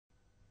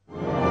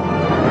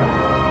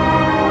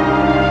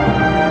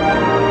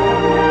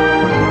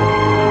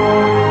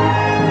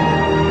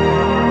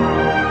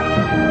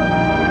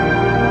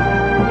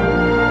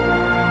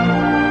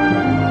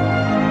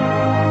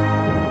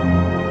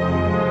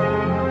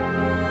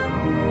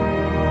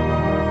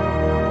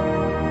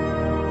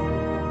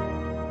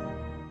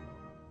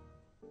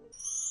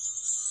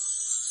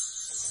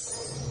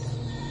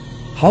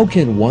How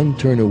can one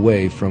turn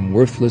away from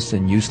worthless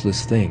and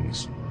useless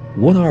things?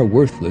 What are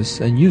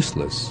worthless and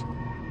useless?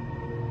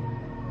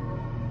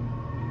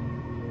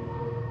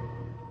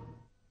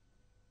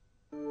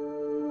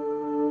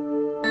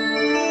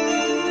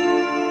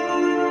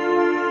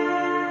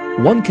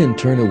 One can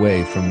turn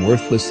away from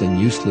worthless and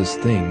useless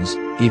things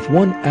if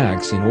one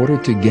acts in order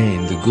to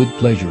gain the good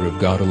pleasure of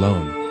God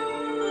alone.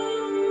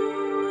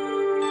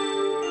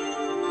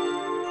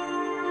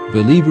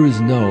 Believers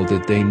know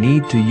that they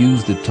need to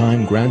use the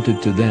time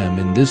granted to them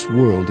in this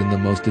world in the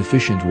most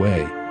efficient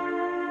way,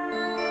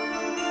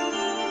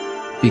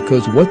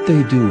 because what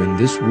they do in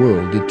this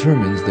world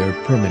determines their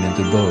permanent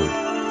abode.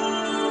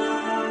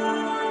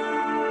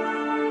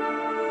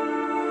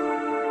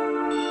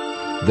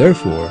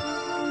 Therefore,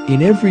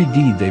 in every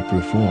deed they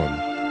perform,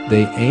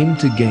 they aim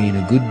to gain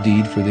a good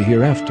deed for the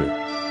hereafter.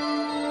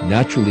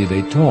 Naturally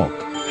they talk,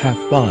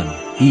 have fun,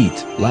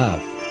 eat,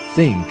 laugh,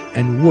 think,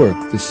 and work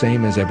the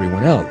same as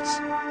everyone else.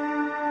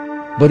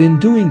 But in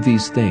doing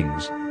these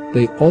things,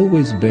 they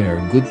always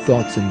bear good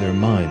thoughts in their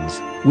minds,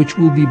 which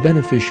will be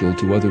beneficial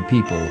to other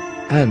people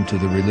and to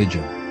the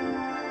religion.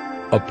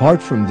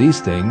 Apart from these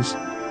things,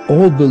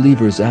 all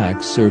believers'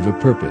 acts serve a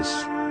purpose.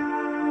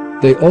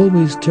 They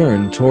always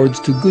turn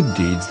towards to good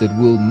deeds that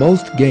will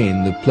most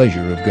gain the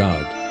pleasure of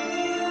God.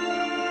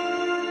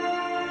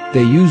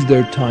 They use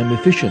their time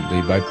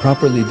efficiently by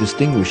properly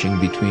distinguishing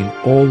between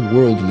all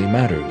worldly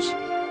matters.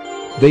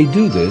 They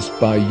do this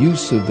by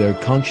use of their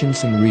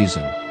conscience and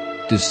reason,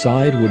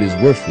 decide what is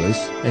worthless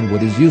and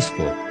what is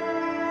useful,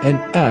 and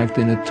act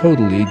in a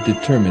totally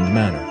determined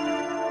manner.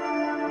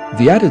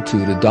 The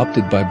attitude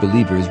adopted by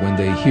believers when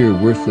they hear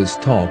worthless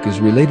talk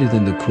is related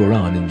in the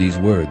Quran in these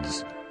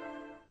words.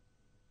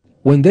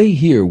 When they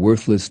hear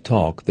worthless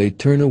talk, they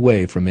turn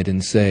away from it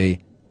and say,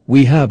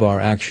 "We have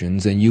our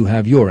actions and you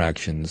have your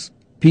actions.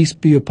 Peace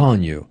be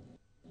upon you.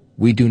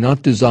 We do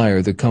not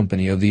desire the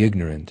company of the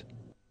ignorant."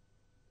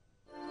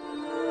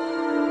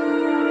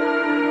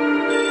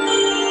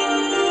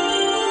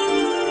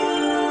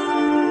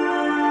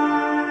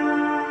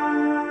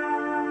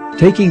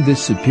 Taking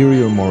this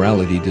superior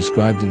morality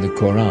described in the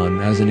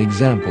Quran as an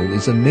example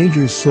is a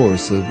major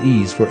source of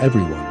ease for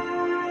everyone.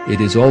 It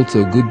is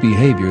also good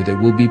behavior that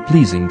will be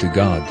pleasing to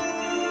God.